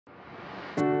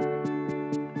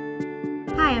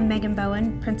Hi, I'm Megan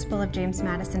Bowen, principal of James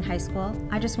Madison High School.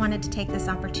 I just wanted to take this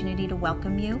opportunity to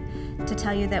welcome you, to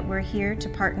tell you that we're here to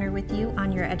partner with you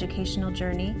on your educational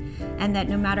journey, and that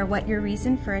no matter what your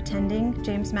reason for attending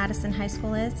James Madison High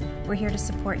School is, we're here to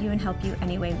support you and help you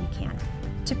any way we can.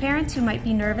 To parents who might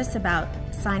be nervous about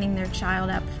signing their child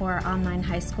up for online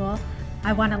high school,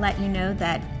 I want to let you know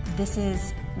that this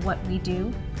is what we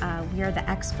do. We are the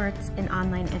experts in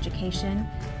online education.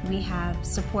 We have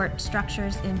support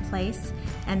structures in place,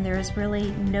 and there is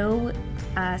really no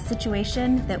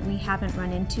situation that we haven't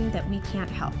run into that we can't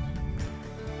help.